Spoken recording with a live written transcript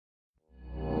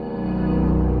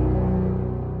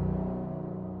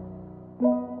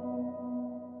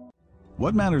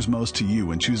What matters most to you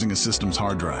when choosing a system's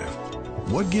hard drive?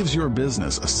 What gives your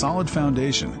business a solid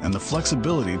foundation and the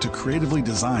flexibility to creatively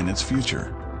design its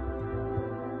future?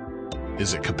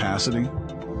 Is it capacity?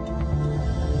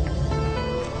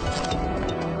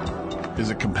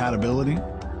 Is it compatibility?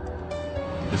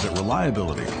 Is it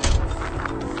reliability?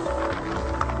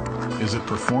 Is it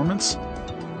performance?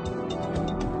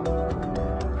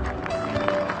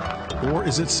 Or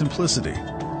is it simplicity?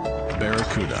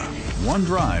 Barracuda, one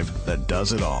drive that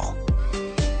does it all.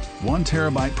 1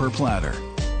 terabyte per platter.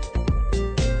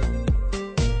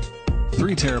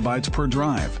 3 terabytes per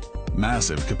drive.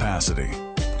 Massive capacity.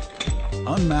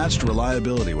 Unmatched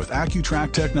reliability with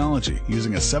AccuTrack technology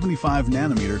using a 75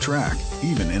 nanometer track,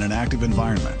 even in an active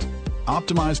environment.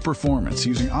 Optimized performance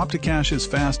using OptiCache's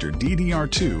faster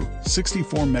DDR2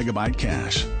 64 megabyte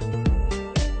cache.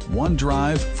 One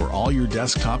drive for all your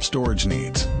desktop storage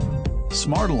needs.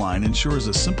 SmartAlign ensures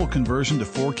a simple conversion to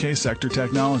 4K sector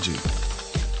technology.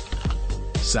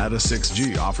 SATA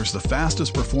 6G offers the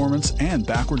fastest performance and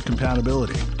backward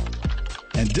compatibility.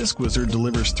 And DiskWizard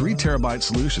delivers 3 terabyte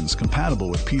solutions compatible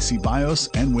with PC BIOS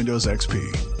and Windows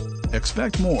XP.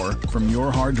 Expect more from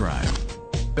your hard drive.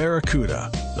 Barracuda,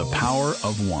 the power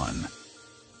of one.